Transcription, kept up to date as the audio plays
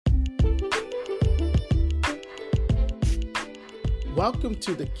Welcome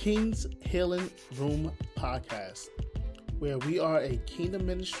to the King's Healing Room podcast, where we are a kingdom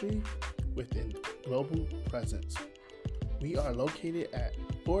ministry with a global presence. We are located at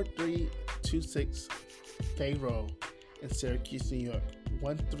 4326 Fay Road in Syracuse, New York,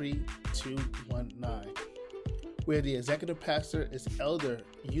 13219, where the executive pastor is Elder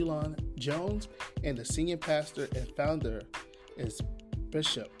Yulon Jones and the senior pastor and founder is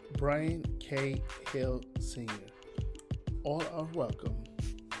Bishop Brian K. Hill Sr. All are welcome.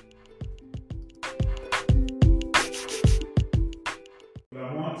 But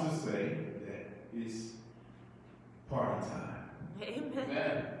I want to say that it's party time.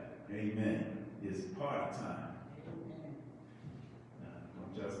 Amen. Amen. It's party time.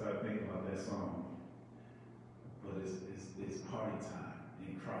 I'm just started thinking about that song. But it's party time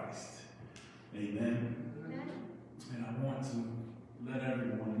in Christ. Amen. And I want to let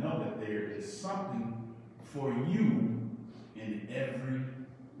everyone know that there is something for you in every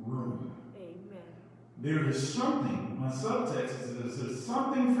room. Amen. There is something, my subtext is there's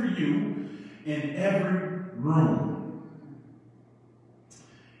something for you in every room.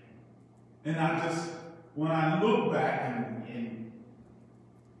 And when I look back and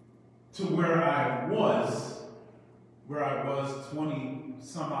to where I was 20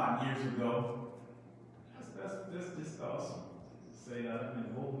 some odd years ago, that's just awesome to say that I've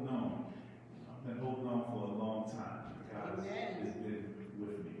been holding on. I've been holding on for a long time. God has been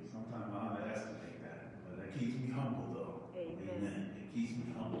with me. Sometimes I underestimate that, but that keeps me humble, though. Amen. It keeps me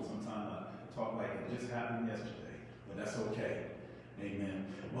humble. Sometimes I talk like it just happened yesterday, but that's okay. Amen.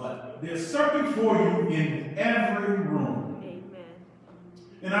 But there's something for you in every room. Amen.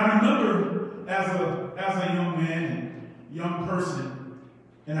 And I remember as a young man and young person,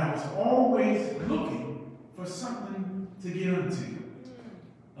 and I was always looking for something to get into.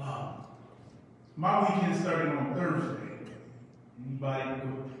 My weekend started on Thursday. Anybody go?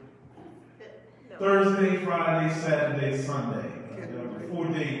 No. Thursday, Friday, Saturday, Sunday.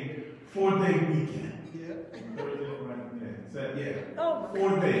 Four-day weekend. Yeah. Thursday, Friday, Saturday. Oh,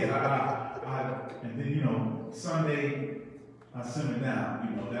 4 days. And then, Sunday, I simmer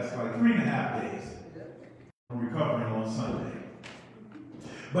down. That's like 3.5 days. I'm recovering on Sunday.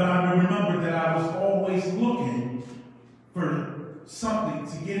 But I remember that I was always looking for something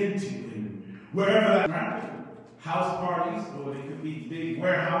to get into. And wherever that house parties, or they could be big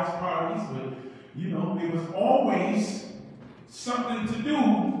warehouse parties, but there was always something to do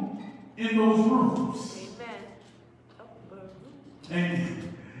in those rooms.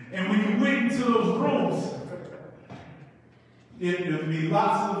 Amen. And when you went into those rooms, it would be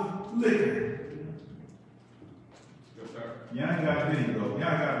lots of liquor. Yes, sir. Y'all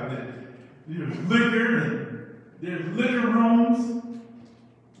got it. There's liquor, and there's liquor rooms,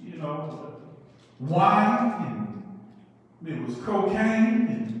 wine, and there was cocaine,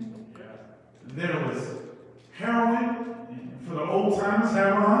 and there was heroin, and for the old timers,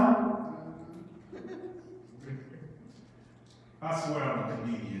 heroin. I swear I'm a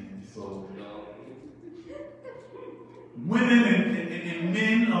comedian, so women and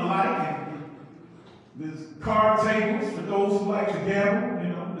men alike, and there's card tables for those who like to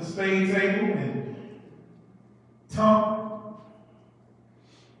gamble, the spade table, and tongue.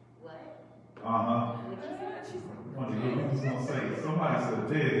 What? Who's gonna say it? Somebody said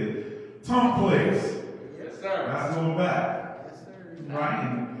dead. Tongue players. Yes, sir. That's going back. Yes, sir. Right?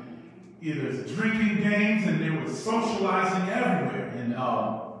 And there's drinking games, and there was socializing everywhere. And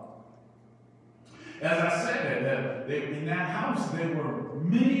as I said, in that house, there were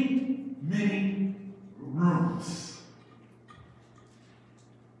many, many rooms.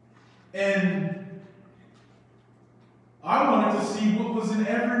 And I wanted to see what was in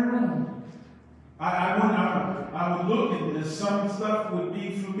every room. I would look, and some stuff would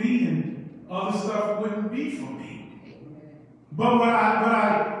be for me, and other stuff wouldn't be for me. But what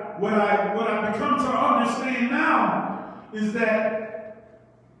I become to understand now is that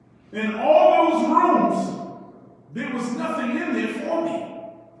in all those rooms, there was nothing in there for me.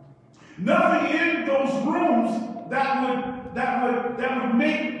 Nothing in those rooms that would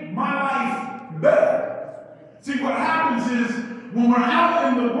make my life better. See, what happens is when we're out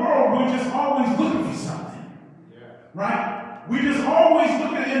in the world, we're just always looking for something. Yeah. Right? We just always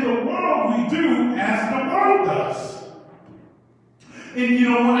looking in the world, we do as the world does. And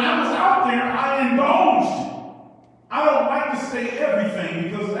when I was out there, I indulged. I don't like to say everything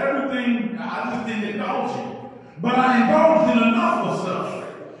because everything, I just didn't indulge in. But I indulged in enough of stuff.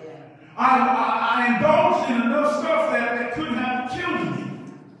 I indulged in enough stuff that couldn't have killed me.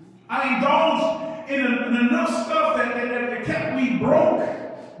 I indulged in enough stuff that kept me broke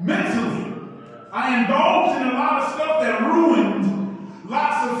mentally. I indulged in a lot of stuff that ruined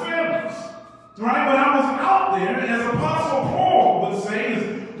lots of families. Right? When I was out there, as Apostle Paul would say, is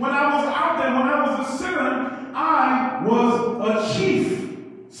when I was out there, when I was a sinner, I was a chief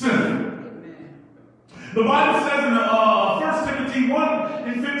sinner. The Bible says in 1 Timothy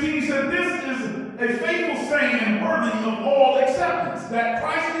 1:15, he said, this is a faithful saying and worthy of all acceptance, that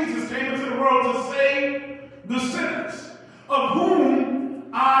Christ Jesus came into the world to save the sinners, of whom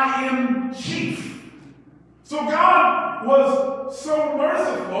I am chief. So God was so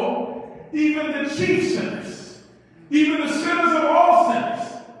merciful, even the chief sinners, even the sinners of all sinners,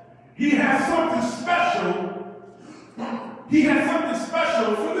 he has something special. He has something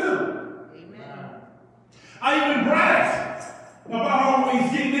special for them. I even bragged about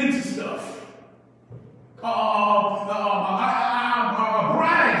always getting into stuff. I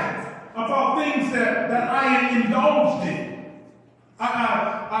bragged about things that I indulged in.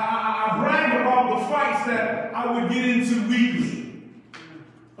 I bragged about the fights that I would get into weekly.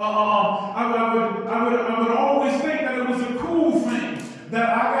 I would always think that it was a cool thing that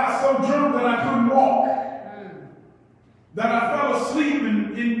I got so drunk that I couldn't walk, that I fell asleep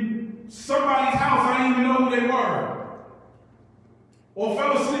in somebody's house, I didn't even know who they were. Or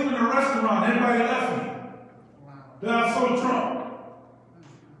fell asleep in a restaurant, everybody left me. That I was so drunk.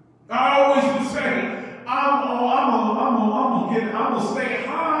 I always would say, I'm gonna stay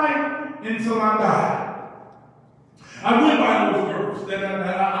high until I die. I went by those words that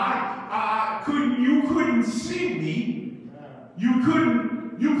I couldn't, you couldn't see me. You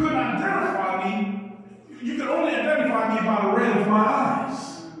couldn't identify me. You could only identify me by the red of my eyes.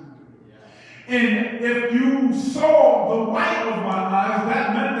 And if you saw the white of my eyes,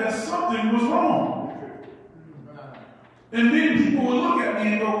 that meant that something was wrong. And then people would look at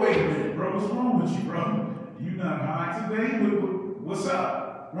me and go, wait a minute, bro, what's wrong with you, bro? You not high today? What's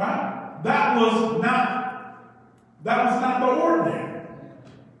up? Right? That was not the ordinary.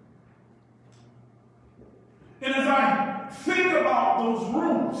 And as I think about those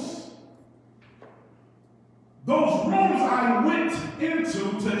rooms I went into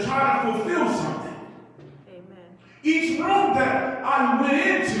to try to fulfill something. Amen. Each room that I went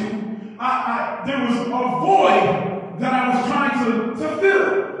into, there was a void that I was trying to fill.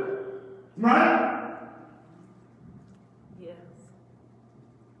 Right? Yes.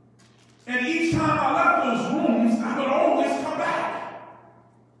 And each time I left those rooms, I would always come back.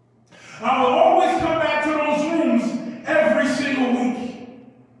 I would always come back to those rooms every single week.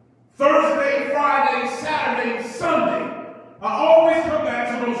 Thursday, Friday, Saturday, Sunday. I always come back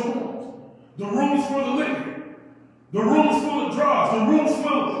to those rooms. The rooms full of liquor. The rooms full of drugs. The rooms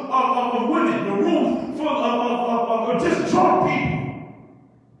full of women. The rooms full of just drunk people.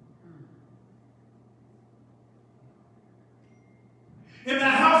 In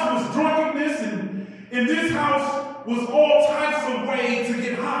that house was drunkenness, and in this house was all types of ways to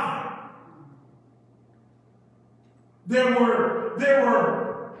get high. There were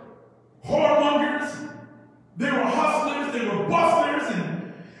whoremongers, there were hustlers, there were busters,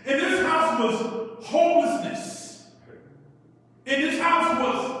 and in this house was hopelessness. In this house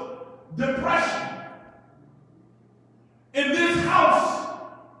was depression. In this house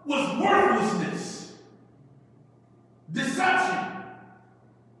was worthlessness, deception.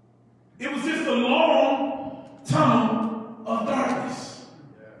 It was just a long tunnel of darkness.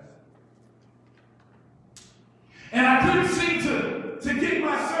 And I couldn't seem to get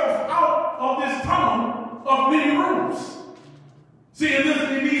myself out of this tunnel of many rooms. See, in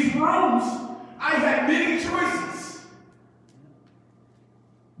these rooms, I had many choices.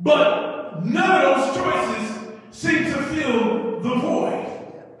 But none of those choices seemed to fill the void.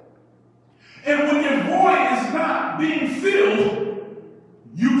 And when your void is not being filled,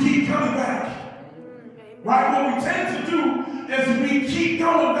 you keep coming back. Right? What we tend to do is we keep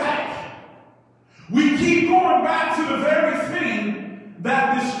going back. We keep going back to the very thing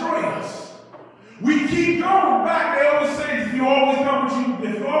that destroyed us. We keep going back. They always say, if you always do what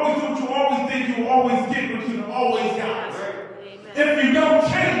you always think, you always get what you always got. If you don't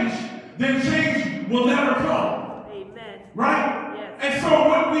change, then change will never come. Amen. Right? Yes. And so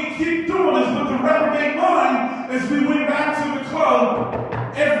what we keep doing is with the reprobate mind is we went back to the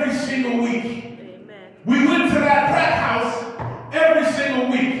club every single week. Amen. We went to that crack house every single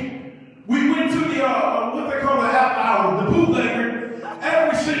week. We went to the, what they call the half hour, the bootlegger,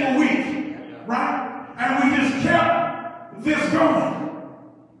 every single week, right? And we just kept this going,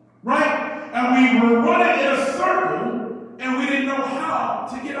 right? And we were running in a circle, and we didn't know how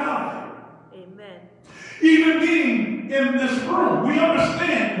to get out of it. Amen. Even being in this room, we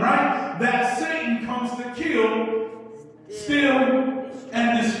understand, right, that Satan comes to kill, steal,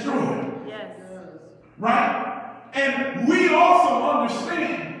 and destroy. Yes. Right? And we also understand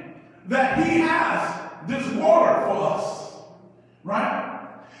that he has this water for us, right?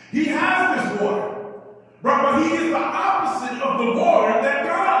 He has this water, right? But he is the opposite of the water that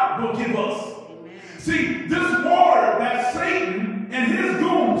God will give us. Amen. See, this water that Satan and his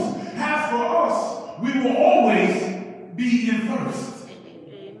goons have for us, we will always be in thirst.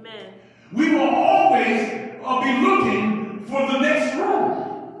 Amen. We will always be looking for the next room,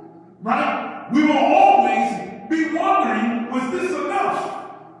 right? We will always be wondering, was this enough?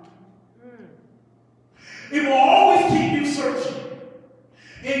 It will always keep you searching.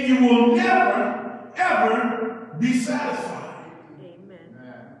 And you will never, ever be satisfied. Amen.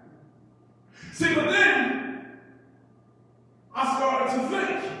 See, but then I started to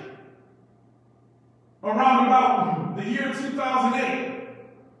think around about the year 2008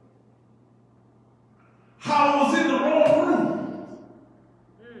 how I was in the wrong room.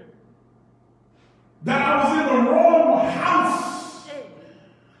 That I was in the wrong house.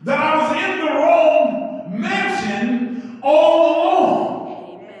 That I was in the wrong mansion all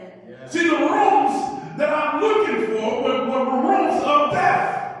along. Amen. See, the rooms that I'm looking for were rooms of death.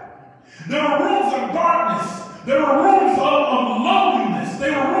 There were rooms of darkness. There were rooms of loneliness.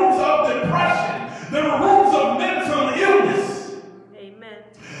 There were rooms of depression. There were rooms of mental illness. Amen.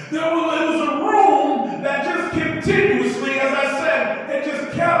 It was a room that just continuously, as I said, it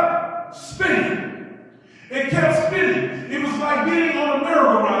just kept spinning. It kept spinning. It was like being on a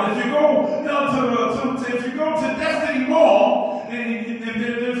merry-go-round. If you go, if you go to Destiny Mall, and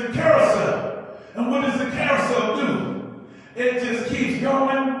there's a carousel, and what does the carousel do? It just keeps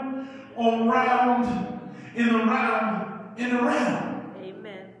going around and around and around.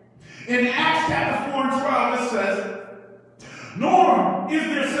 Amen. In Acts chapter 4 and 12, it says, "Nor is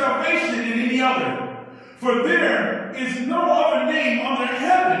there salvation in any other, for there is no other name under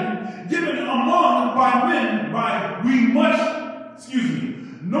heaven given among men by we must,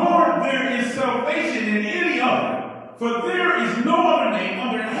 nor there is salvation in any other, for there is no other name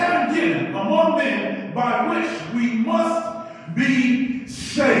under heaven given among men by which we must be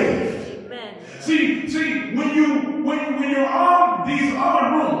saved." Amen. See, when you're on these other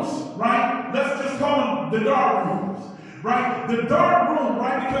rooms, right? Let's just call them the dark rooms, right? The dark room,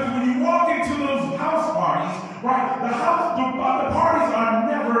 right? Because when you walk into those house parties, right? The parties are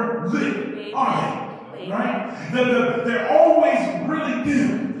never lit, are they? Right? They're always really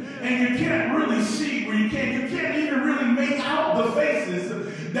dim, and you can't really see, or you can't even really make out the faces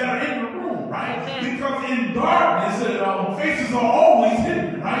that are in the room, right? Amen. Because in darkness, faces are always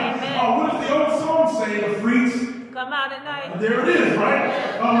hidden, right? What does the old song say? The freaks come out at night. There it is, right?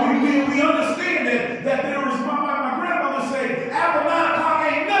 We understand that there is, my grandmother say, after 9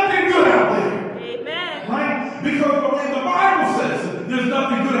 o'clock ain't nothing good out there. Amen. Right? Because when the Bible says there's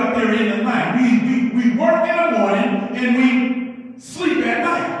nothing good out there in the night. We work in the morning and we sleep at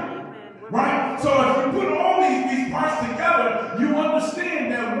night. Amen. Right? So if you put all these parts together, you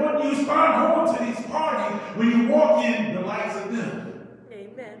understand that when you start going to these parties, when you walk in, the lights are dim.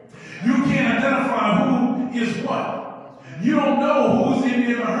 Amen. You can't identify who is what. You don't know who's in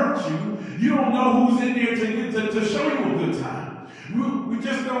there to hurt you. You don't know who's in there to show you a good time. We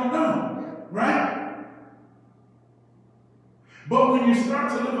just don't know, right? But when you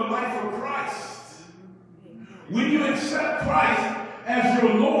start to live a life for Christ, when you accept Christ as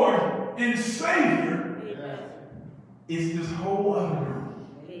your Lord and Savior, it's this whole other room.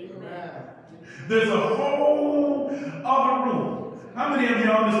 Amen. There's a whole other room. How many of you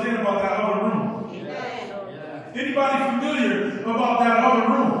understand about that other room? Anybody familiar about that other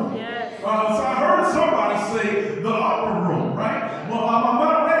room? Yes. So I heard somebody say the upper room, right? Well, I'm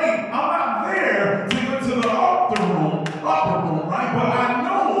not there to go to the upper room, right? But I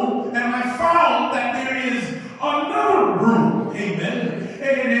know and I found that there is another room, amen.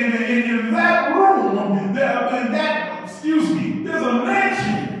 And in that room, there's a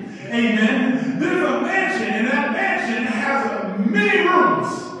mansion, amen. There's a mansion, and that mansion has many rooms,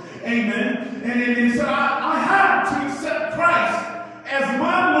 amen. And it said, I had to accept Christ as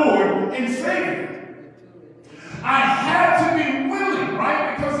my Lord and Savior. I had to be willing,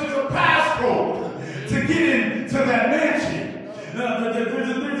 right? Because there's a passcode to get into that mansion.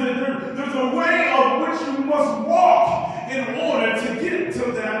 There's a way of which you must walk in order to get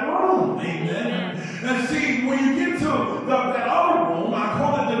to that room. Amen. And see, when you get to that other room, I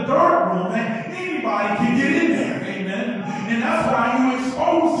call it the dark room, and anybody can get in there. Amen. And that's why you're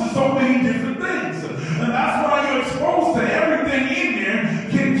exposed to so many different things. And that's why you're exposed to everything in there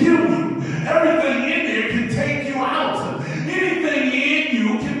can kill you. Everything in there can take you out. Anything in you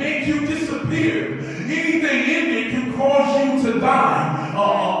can make you disappear. Anything in there can cause you to die a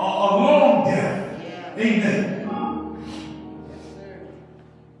long death. Amen.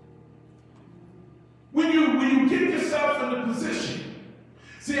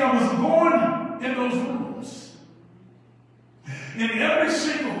 every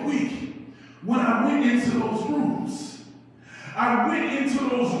single week, when I went into those rooms, I went into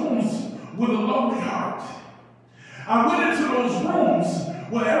those rooms with a lonely heart. I went into those rooms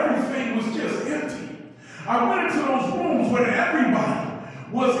where everything was just empty. I went into those rooms where everybody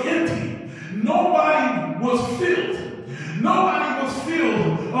was empty. Nobody was filled. Nobody was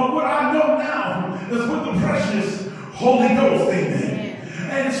filled of what I know now is with the precious Holy Ghost. Amen.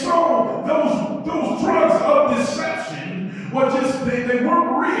 And so those drugs of deception were just, they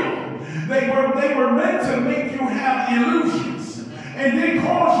weren't real. They were meant to make you have illusions. And they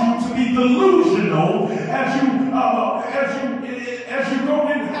cause you to be delusional as you go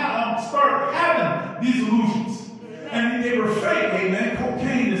and start having these illusions. And they were fake, amen.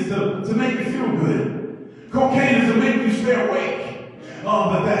 Cocaine is to make you feel good. Cocaine is to make you stay awake.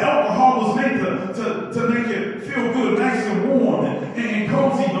 But the alcohol was made to make you feel good, nice and warm and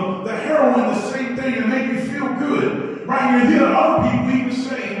cozy. The heroin, the same thing, to make you feel good. Right? You hear other people even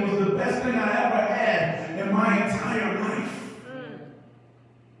say it was the best thing I ever had in my entire life.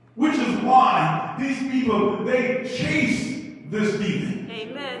 Which is why these people, they chase this demon.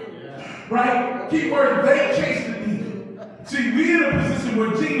 Amen. Right? Key word, they chase the demon. See, we're in a position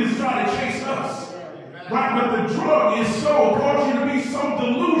where demons try to chase us. Right? But the drug is so, cause you to be so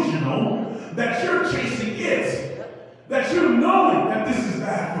delusional that you're chasing it. That you're knowing that this is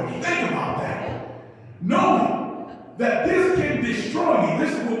bad for you. Think about that. Knowing that this can destroy me.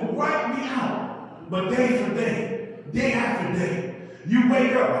 This will wipe me out. But day for day, day after day, you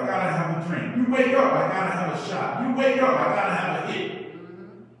wake up, I gotta have a drink. You wake up, I gotta have a shot. You wake up, I gotta have a hit.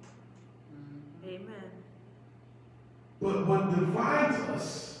 Amen. But what divides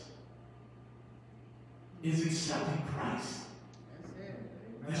us is accepting Christ.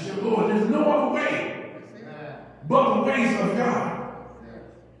 That's your Lord. There's no other way but the ways of God.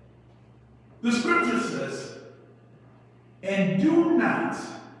 The scripture says, and do not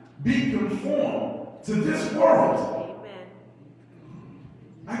be conformed to this world.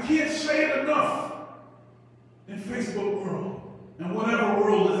 I can't say it enough in Facebook world and whatever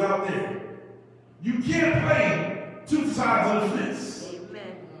world is out there. You can't play two sides of the fence.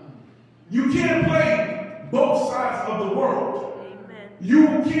 Amen. You can't play both sides of the world. Amen. You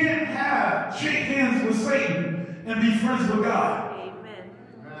can't shake hands with Satan and be friends with God. Amen.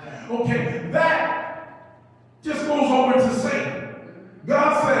 Okay, that just goes over to Satan.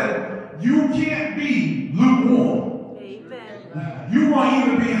 God said, you can't be lukewarm. You want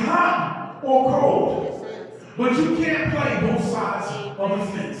either be hot or cold. But you can't play both sides of the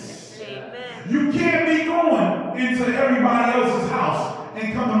fence. Amen. You can't be going into everybody else's house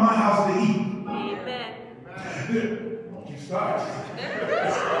and come to my house to eat. Amen. You start.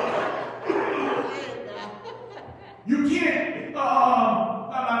 You can't.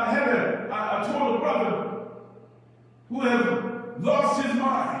 I told a brother who has lost his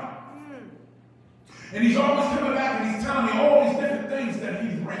mind. And he's always coming back and he's telling me all these different things that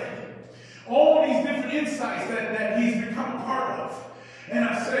he's read. All these different insights that he's become a part of. And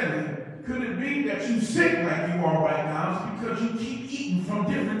I said, could it be that you sick like you are right now is because you keep eating from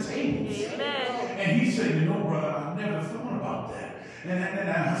different tables? Amen. And he said, you know, brother, I've never thought about that. And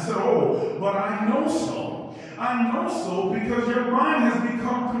I said, oh, but I know so. I know so because your mind has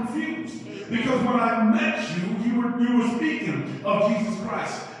become confused. Because when I met you, you were speaking of Jesus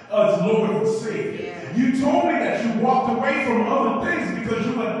Christ as Lord and Savior. You told me that you walked away from other things because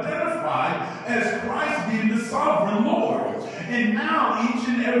you identified as Christ being the sovereign Lord. And now each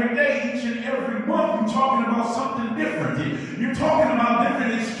and every day, each and every month, you're talking about something different. You're talking about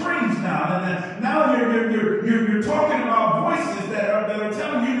different extremes now. And now you're talking about voices that are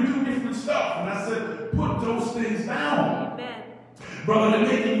telling you to do different stuff. And I said, put those things down. Amen. Brother, they're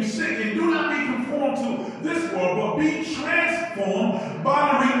making you sick. And do not be conformed to this world, but be transformed by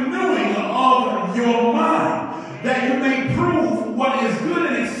the renewing of your mind, that you may prove what is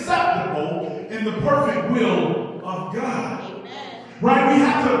good and acceptable in the perfect will of God. Amen. Right? We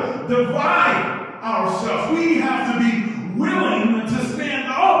have to divide ourselves. We have to be willing to stand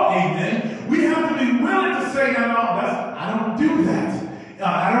up. Amen. We have to be willing to say, no, I don't do that.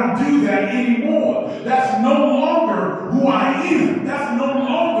 I don't do that anymore. That's no longer who I am. That's no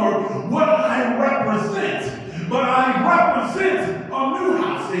longer what I represent. But I represent a new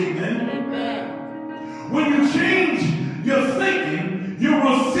house. Amen. Amen. When you change your thinking, you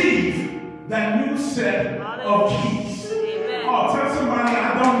receive that new set of keys. Amen. Oh, tell somebody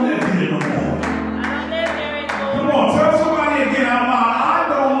I don't live here no more. I don't live there anymore. Come on, tell somebody again out loud, I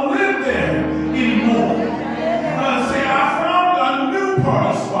don't live there anymore. Say, I found a new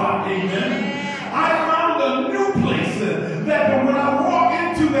party spot. Amen. I found a new place that when I walk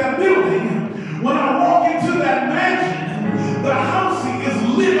into that building, when I walk into that mansion, the house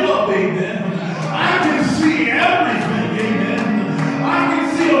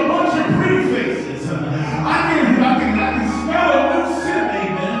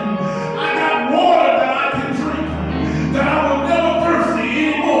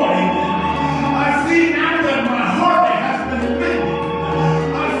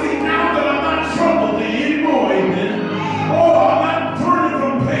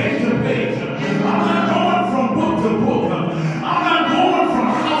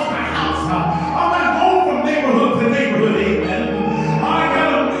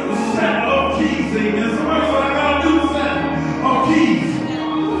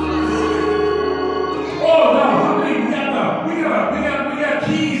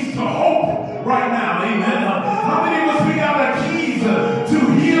right now, amen. How many of us, we got the keys to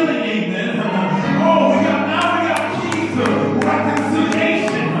healing, amen. Oh, we got keys to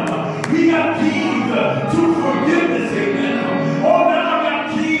reconciliation. We got keys to forgiveness, amen. Oh, now I got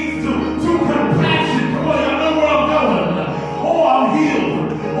keys to compassion. Come on, y'all know where I'm going. Oh, I'm healed.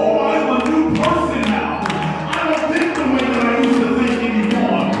 Oh, I'm a new person now. I don't think the way that I used to think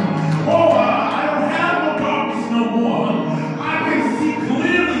anymore. Oh, I don't have no darkness no more. I can see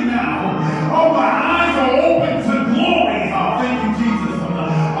clearly now. Oh, my eyes are open to glory. Oh, thank you, Jesus.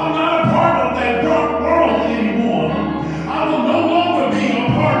 I'm not a part of that dark world anymore. I will no longer be a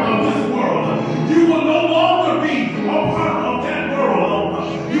part of this world. You will no longer be a part of that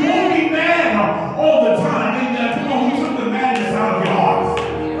world. You won't be mad all the time. Amen. Come on, who took the madness out of your heart?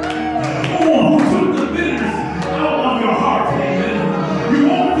 Oh, who took the bitterness out of your heart? Amen. You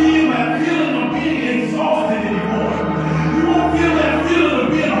won't feel that feeling of being exhausted anymore. You won't feel that feeling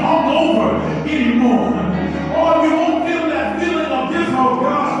of being hungover anymore. Or you won't feel that feeling of this, oh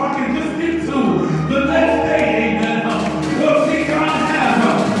God, if I can just get to the next day, amen. Well, see, God has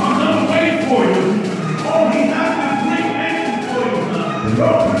another way for you. Oh, He has this great action for you.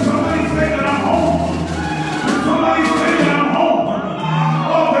 Oh, can somebody say that I'm home? Can somebody say that I'm home?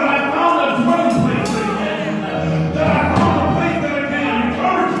 Oh, that I found a dwelling place, amen. That I found a place that can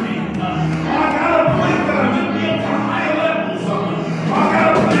encourage me. I got a place that will lift me up to higher levels. I got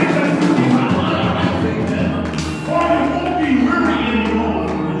a place that's going to be my life, amen. Or you won't be weary anymore.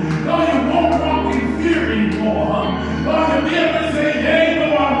 No, you won't walk in fear anymore. Or you'll be able to say, yea,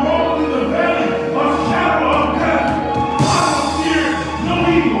 though I walk through the valley of shadow of death, I will fear no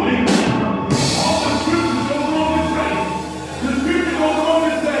evil, amen. All the scripture goes on to say, the scripture goes on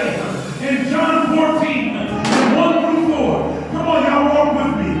to say, in John 14, and 1 through 4, come on, y'all walk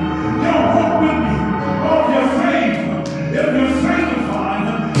with me. Y'all walk with me. Oh, if you're saved, if you're sanctified,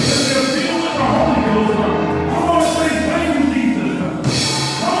 if you're filled with the Holy Ghost, come on and say, thank you, Jesus.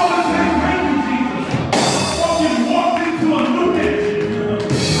 Come on and say, thank you, Jesus. Oh, you walked into a new dimension.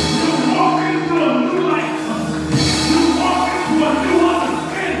 You walked into a new life. You walked into a new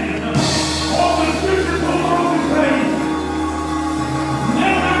understanding.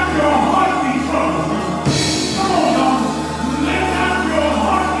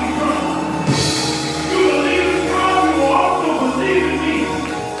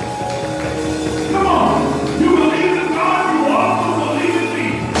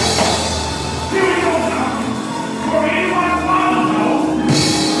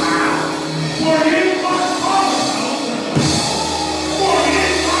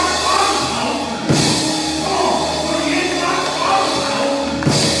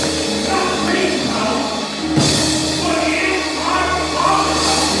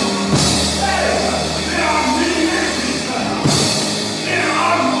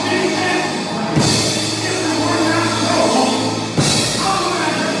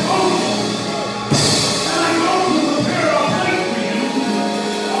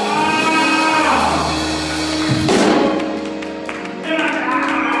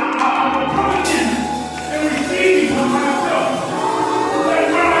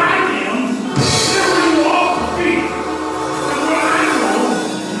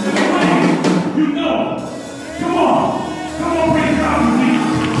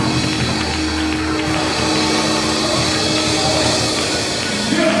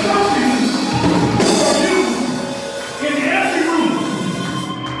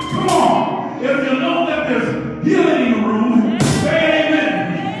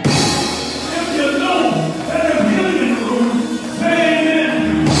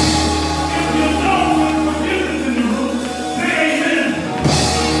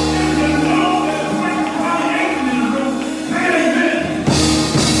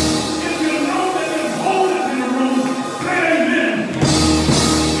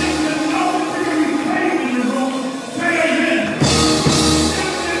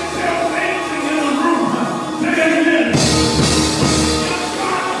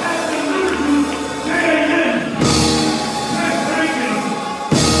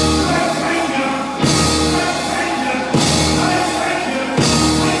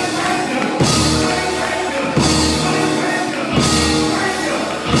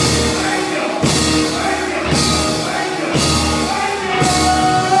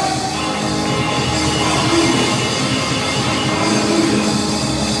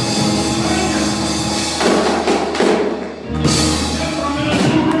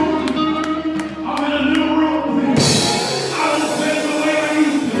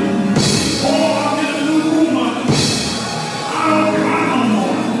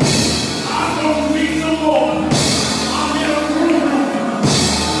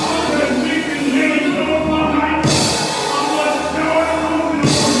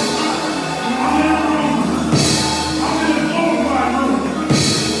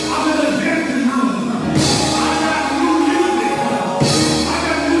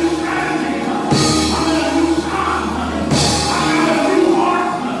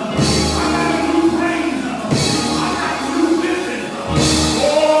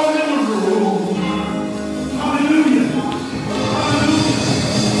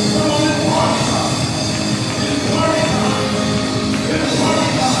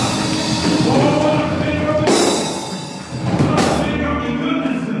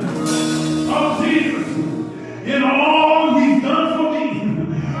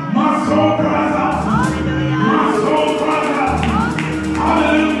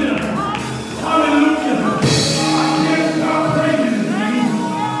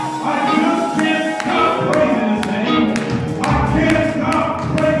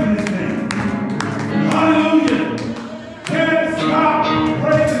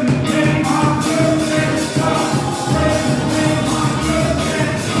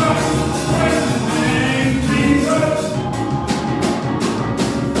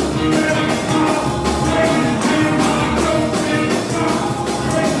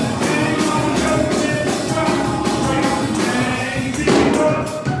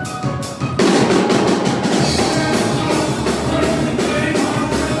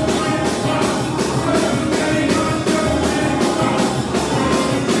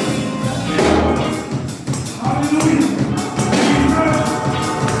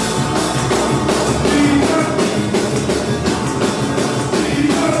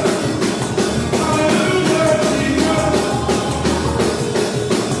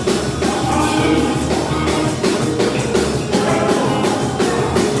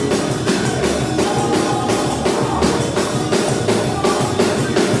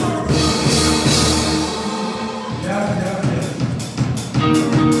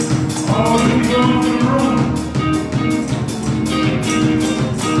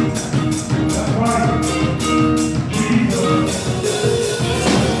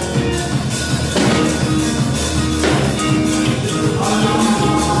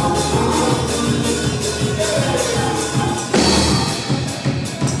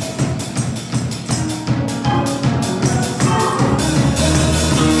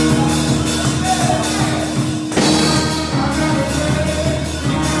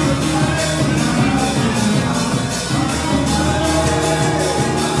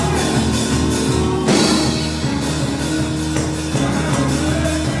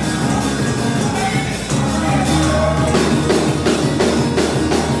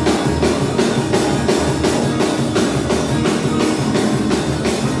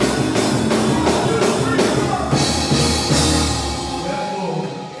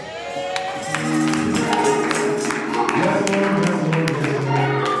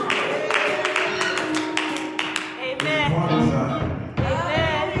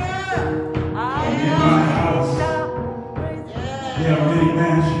 have many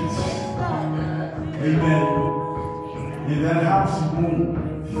mansions. Amen. And that house won't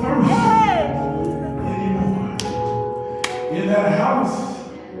thirst anymore. In that house,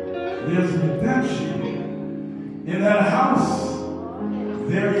 there's redemption. In that house,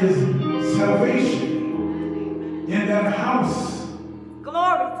 there is salvation. In that house,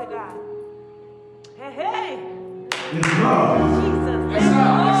 Glory to God. Hey, hey. is love. Jesus. Yes, sir.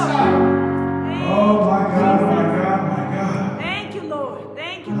 Yes, sir. Oh my God, my God, my God. Thank you, Lord.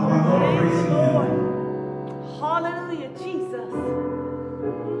 Thank you, How I Lord. love Thank you, praising Lord. Hallelujah, Jesus.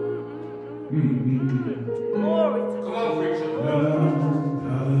 Glory to Come on, preacher.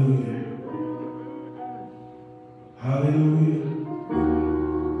 Hallelujah. Hallelujah.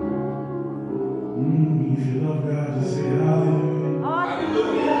 If you love God, just say hallelujah.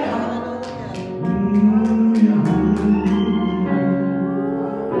 Hallelujah.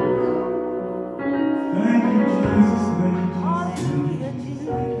 Thank you, Jesus. Thank you, Hallelujah,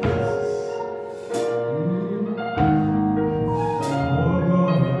 Jesus. Jesus. Oh,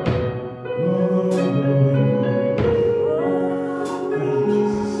 Lord. Lord, Lord, Lord. Thank you,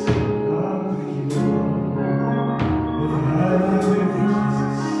 Jesus. God, thank you, Lord. If I had anything,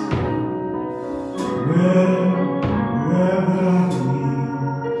 Jesus, where would I be?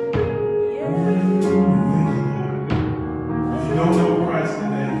 Thank you, Lord. If you don't know Christ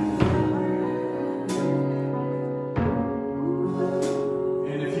today,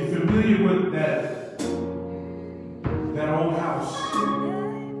 and if you're familiar with that old house,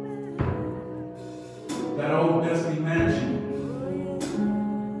 that old dusty mansion,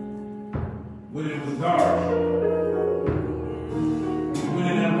 when it was dark, you went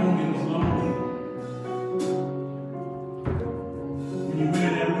in that room, it was lonely. When you went in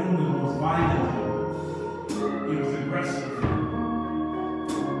that room, it was violent. It was aggressive.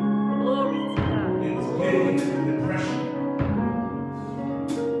 Glory to God. It was getting into depression.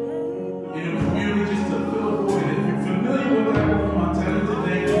 And it was really just to fill a void. If you're familiar with that room, I'll tell you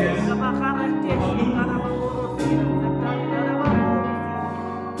today, yes,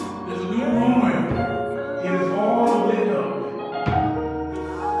 there's a new room where it is all lit up.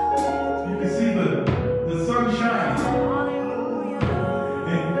 You can see the sun shining.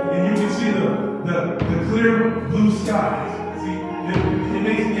 And you can see the clear blue skies. See, it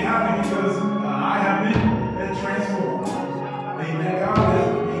makes me happy because I have been transformed. Amen. God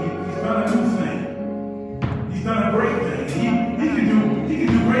He's done a new thing. He's done a great thing. He can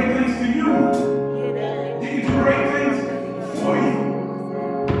do great things to you. He can do great things for you.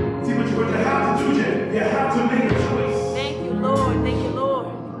 See, what you have to do, you have to make a choice. Thank you, Lord. Thank you, Lord.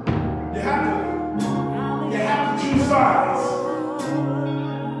 You have to choose sides.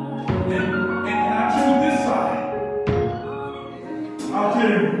 And I choose this side. Out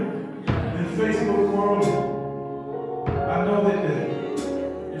there in the Facebook world, I know that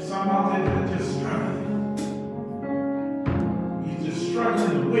there's some out there that are just struggling. You're just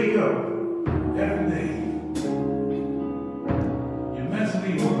struggling to wake up every day. You're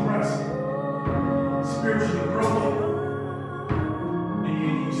mentally oppressed, spiritually broken,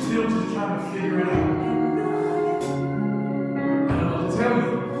 and you're still just trying to figure it out. And I'm going to tell you,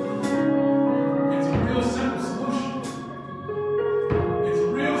 it's a real simple solution. It's a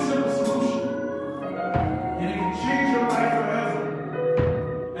real simple solution. And it can change your life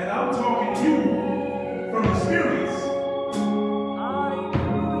forever. And I'm talking to you from experience.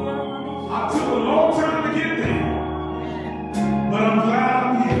 I took a long time to get there. But I'm glad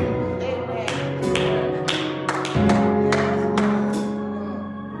I'm here.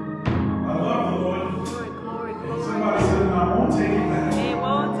 I love the Lord. Glory, And glory. somebody said, I won't take it back. It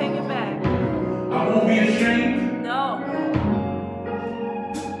won't take it back. I won't be ashamed. No.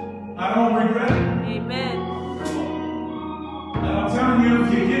 I don't regret it. Amen. And I'm telling you,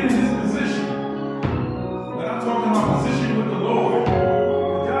 if you get in this position, that I'm talking about position with the Lord,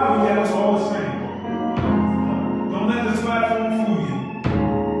 God will get us all the same. Don't let this platform fool you.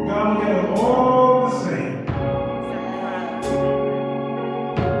 God will get us all the same.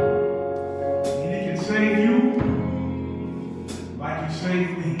 And He can save you like He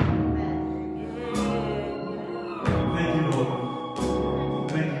saved me. Thank you, Lord.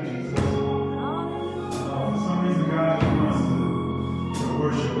 Thank you, Jesus. For some reason, God just wants to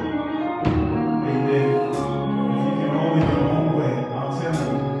worship. Amen. If you can hold it your own way, I'll tell you.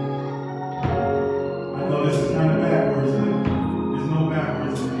 I know this is kind of backwards, but there's no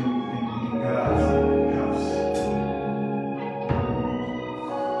backwards in God's house.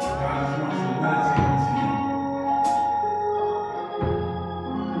 God just wants you to meditate into Him.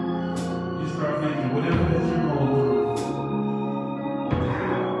 You start thinking, whatever that you're going through,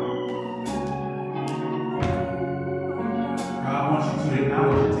 God wants you you to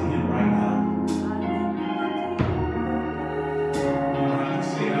acknowledge it to him right now. You don't have to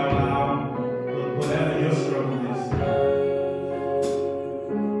say it out loud, but whatever your struggle is,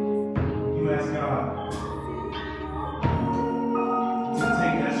 you ask God to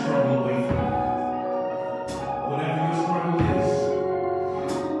take that struggle away from you. Whatever your struggle is.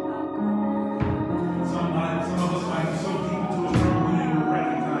 Some of us might be so deep into a struggle we didn't even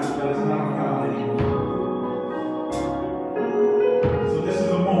recognize that it's not of God anymore. So this is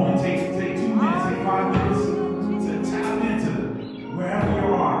a moment. Take 2 minutes, take 5 minutes to tap into wherever you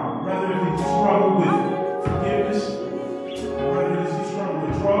are. Whether it is you struggle with forgiveness, whether it is you struggle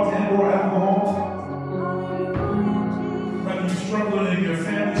with drugs and or alcohol, whether you're struggling in your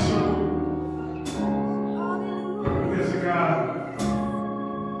family circle. Because of God,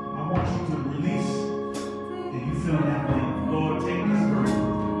 I want you to release and you feel that thing. Lord, take this burden.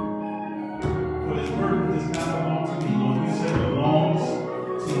 For this burden does not belong to me. Lord, you said it belongs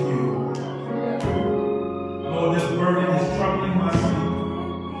to you. Lord, this burden is troubling my sleep.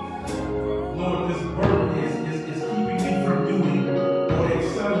 Lord, this burden is keeping me from doing or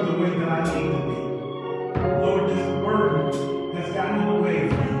excelling the way that I need to be. Lord, this burden has gotten in the way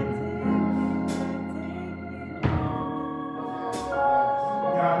of me.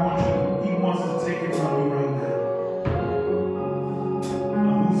 God wants you, he wants to take it from you right now.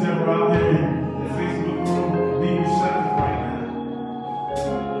 Who's ever out there in the Facebook room, be receptive right now.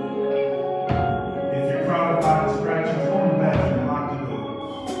 If you're crowded by distractions, go in the bathroom and lock the door.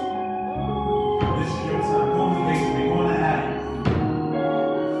 This is your time. Go in the basement, go in the attic.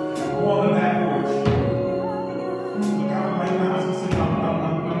 Go on the back porch. Look out right now. As I said,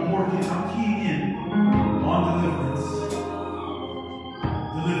 I'm working, I'm keying in on deliverance.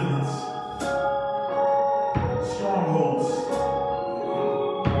 Deliverance. Strongholds.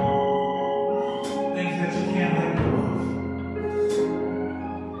 Things that you can't let go of.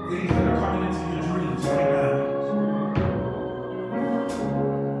 Things that are coming into your dreams right now.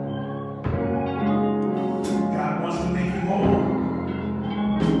 God wants to make you whole.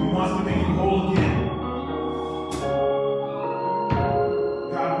 He wants to make you whole again.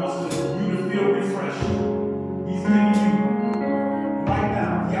 God wants you to feel refreshed. He's giving you right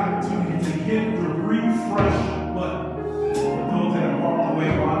now the opportunity to hit the refresh button for those that have walked away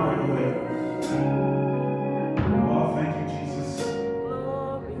or wandered away. Oh, thank you, Jesus.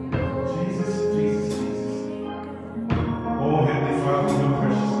 Jesus, Jesus, Jesus. Oh, Heavenly Father, in your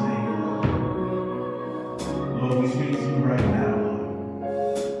precious name, Lord. Lord, we speak to you right now, Lord.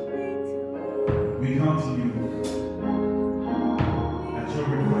 We come to you at your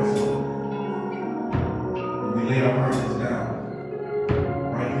request, Lord. And we lay our burdens down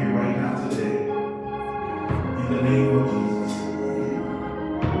right here, right now, today. In the name of Jesus.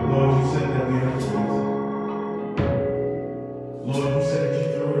 Lord, you said that we have choice. Lord, you said that you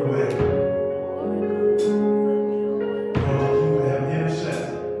threw it away. Lord, that you have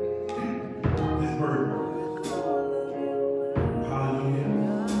intercepted this burden. Hallelujah.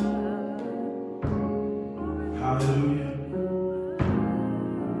 Hallelujah.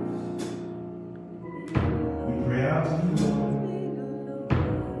 We pray out to you, Lord.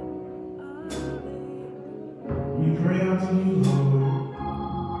 We pray out to you, Lord.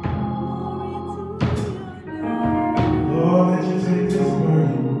 Lord, that you take this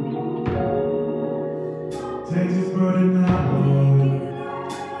burden. Take this burden now, Lord.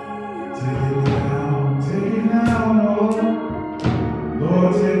 Take it now. Take it now, Lord.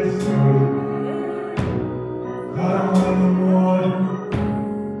 Lord, take this burden. God, I'm waiting, Lord.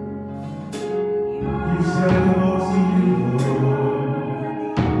 You said it belongs to you, Lord.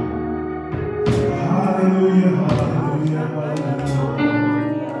 Hallelujah, hallelujah, hallelujah.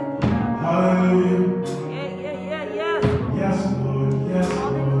 Hallelujah. Yes, Lord. Yes,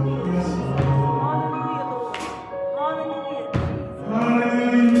 Lord. Yes, Lord.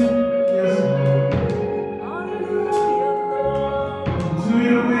 Hallelujah. Yes, Lord. To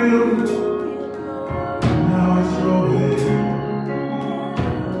your will. Now it's your way.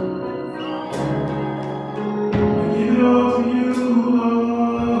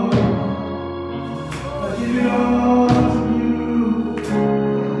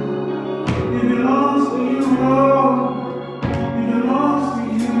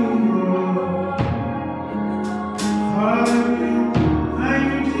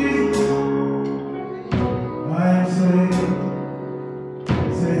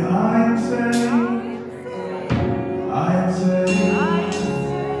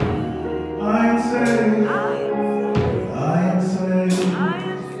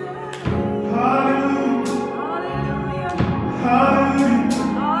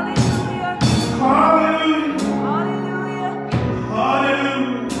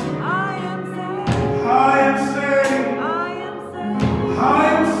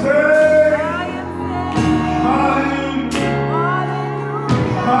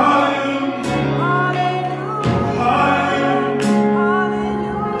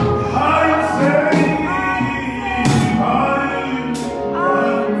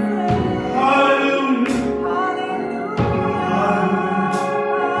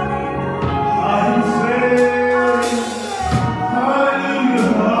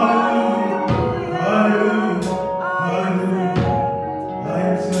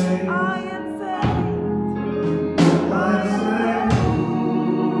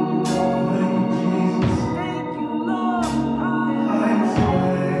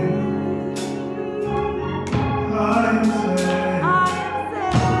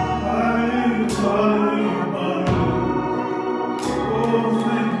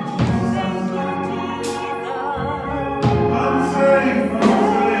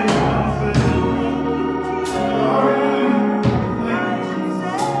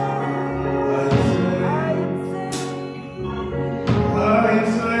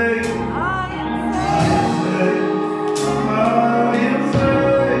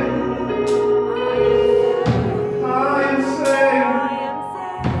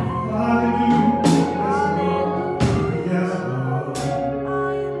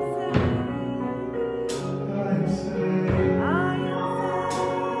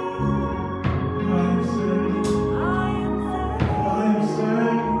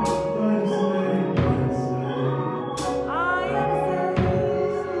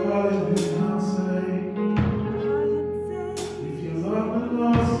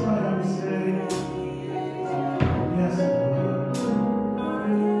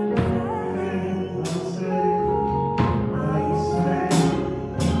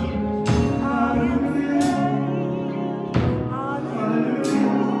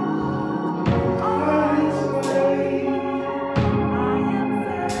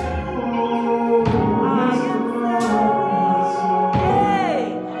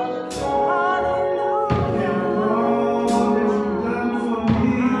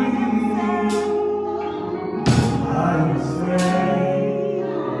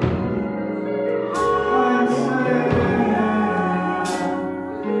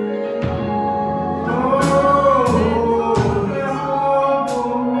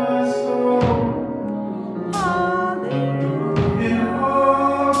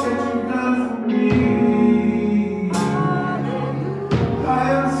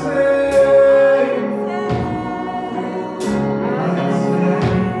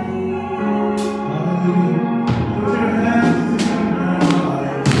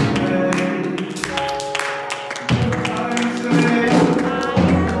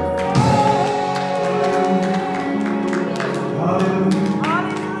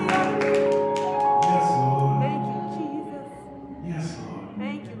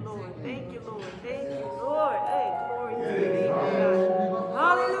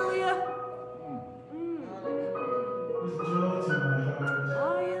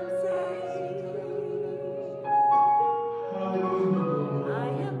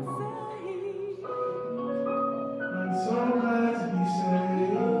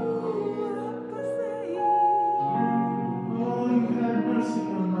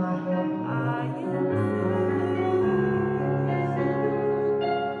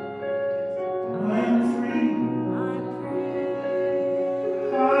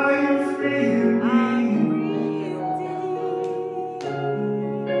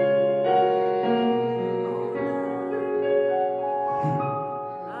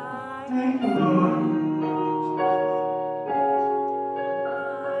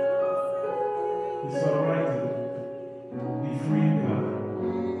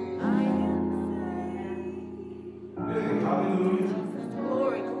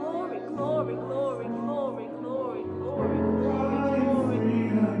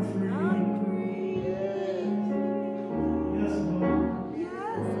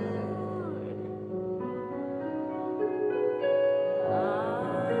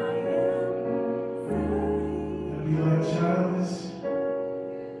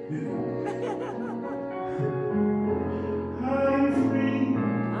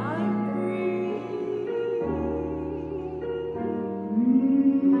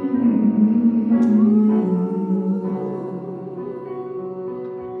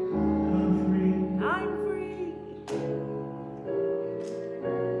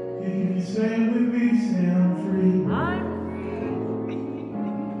 If you say it with me, say I'm free. I'm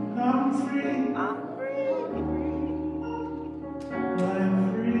I'm free. free. I'm free. I'm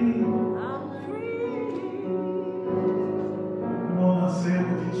free. I'm free. Come on, now say it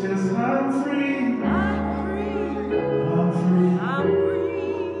with your chest. I'm free. I'm free. I'm free. I'm free.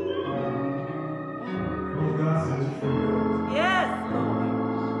 Oh, God says you're free. Yes, Lord.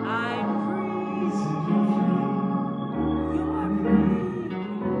 I'm He free. said you're free. You're free.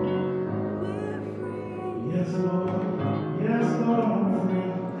 We're free. Yes, Lord. Yes, Lord, I'm free.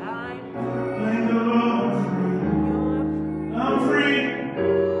 I'm free. Thank the Lord, I'm free. You're I'm free.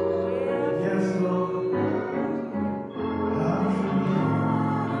 free. Yes, Lord. I'm free.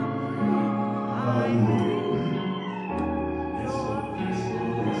 Hallelujah. Yes, Lord. Yes,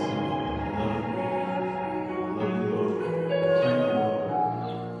 Lord. Yes, Lord. Love you, Lord. Thank you, Lord.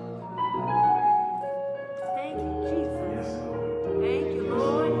 Thank you, Jesus. Yes, Lord. Thank you, Yes,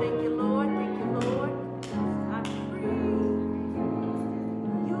 Lord. Thank you, Lord. Thank you, Lord. I'm free.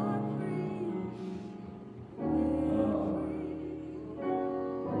 You're free. We're free.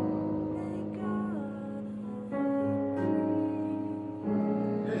 Thank God.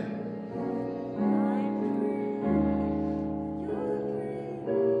 Yeah. I'm free. You're free.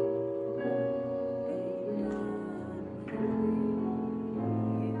 Thank God.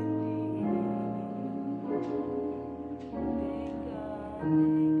 Thank God.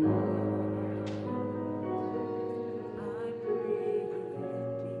 Thank God. I'm free indeed.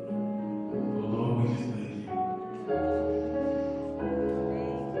 Oh, Lord, we just thank you.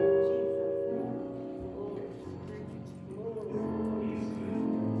 Thank you, Jesus. He's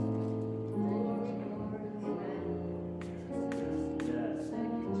good.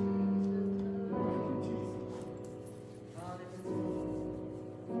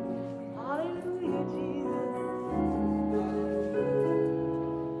 Hallelujah, Jesus.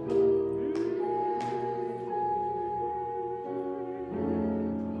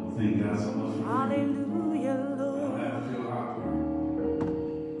 Oh, thank God so much for freedom. Hallelujah, I don't Lord. have to feel awkward.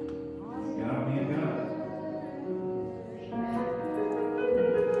 It's God being God.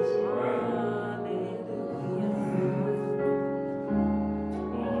 It's all right. Hallelujah.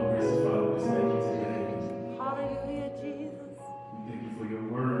 Oh, Lord, gracious Father, we just thank you today. Hallelujah, Jesus. We thank you for your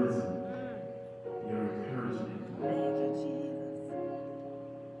words and your encouragement. Thank you, Jesus.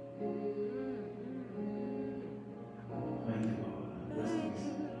 Thank you, Lord. Bless Thank these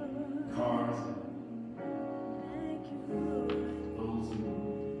you, Lord. cars and Thank you, Lord. those who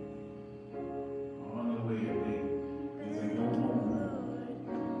are on the way as they go home.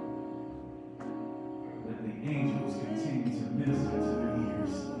 Let the angels continue to minister to their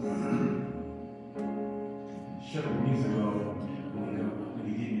ears. Shut the music off when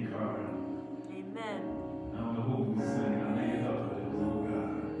you get in your car. Amen. I don't know who was singing. I made it up, but it was on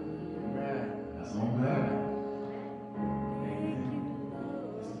God. That's on God. Amen.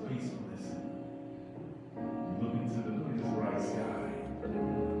 It's the peacefulness. You look into the bright sky.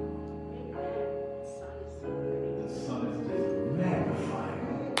 The sun is just magnifying.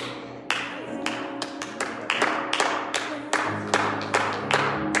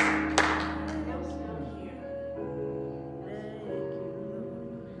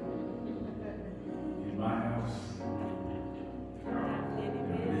 In my house, there are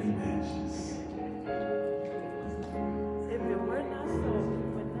many mansions. If it were not so, it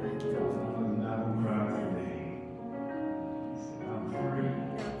would not so. I'm not gonna cry today. I'm free.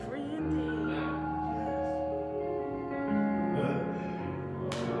 You're free indeed.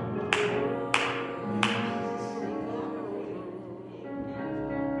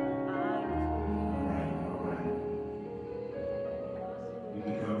 We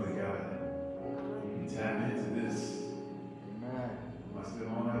can come to God. We can tap into this. Am I still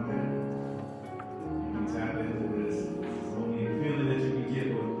on out there? You can tap into this. It's only a feeling that you can get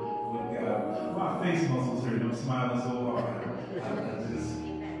with God. My face muscles hurt. I'm smiling so hard. I just,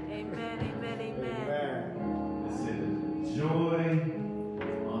 Amen, amen, amen. it's a joy,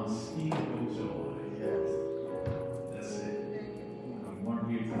 unspeakable joy. That's it. You weren't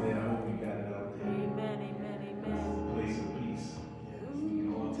here today. I hope you got it out there. Amen, amen, amen. A place of peace. We can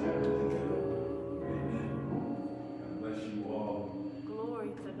all tap into God. Amen. God bless you all. Glory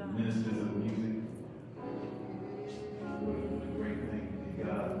to God. Ministers of music. What a great thing. May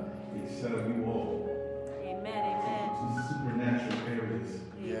God excel you all. Amen, amen. To supernatural areas.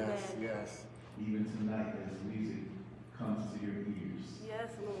 Amen. Even tonight as music comes to your ears. Yes,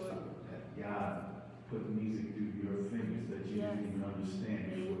 Lord. That God put music through your fingers that you Yes. didn't even understand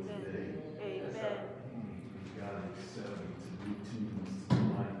before today. Amen. May God excel you to new tunes, to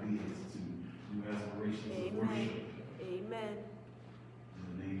new ideas, to new aspirations of Amen. worship. Amen. In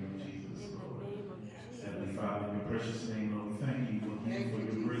the name of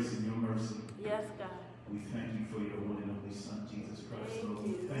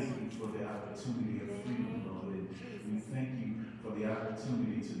opportunity of freedom, Lord. And we thank you for the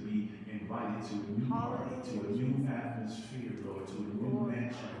opportunity to be invited to a new party, to a new atmosphere, Lord, to a new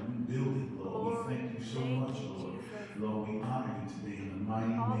mansion, a new building, Lord. We thank you so much, Lord. Lord, we honor you today in the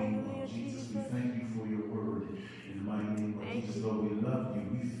mighty name of Jesus. We thank you for your word. In the mighty name of Jesus, Lord, we love you.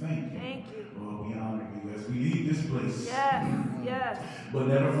 We thank you. Lord, we honor you as we leave this place. Yes. But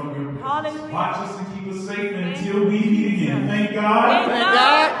never from your presence. Hallelujah. Watch us and keep us safe until we meet again. Thank God.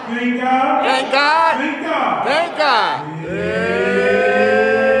 Thank God. Thank God. Thank God. Thank God. Thank God.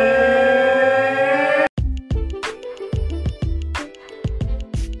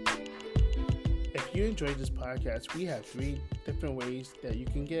 If you enjoyed this podcast, we have 3 different ways that you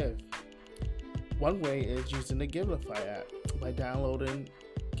can give. One way is using the Givelify app by downloading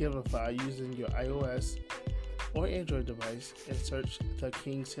Givelify using your iOS or Android device and search the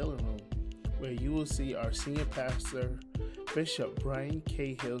King's Healing Room, where you will see our senior pastor, Bishop Brian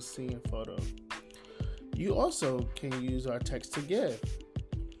K. Hill's senior photo. You also can use our text to give.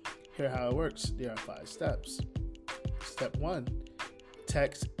 Here how it works. There are 5 steps. Step 1,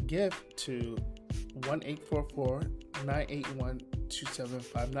 text GIVE to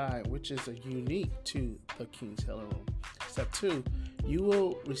 1-844-981-2759, which is unique to the King's Healing Room. Step 2, you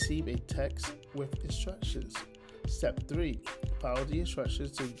will receive a text with instructions. Step 3, follow the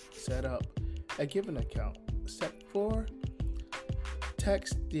instructions to set up a giving account. Step 4,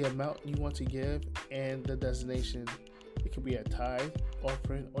 text the amount you want to give and the designation. It could be a tithe,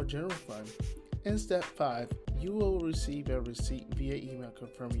 offering, or general fund. And step 5, you will receive a receipt via email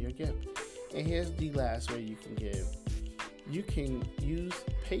confirming your gift. And here's the last way you can give. You can use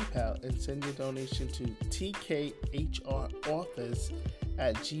PayPal and send your donation to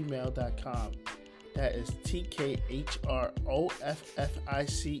tkhroffice@gmail.com. That is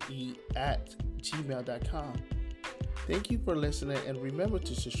tkhroffice@gmail.com. Thank you for listening, and remember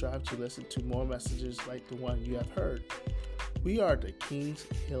to subscribe to listen to more messages like the one you have heard. We are the King's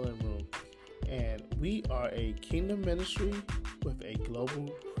Healing Room, and we are a kingdom ministry with a global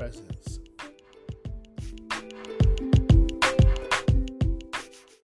presence.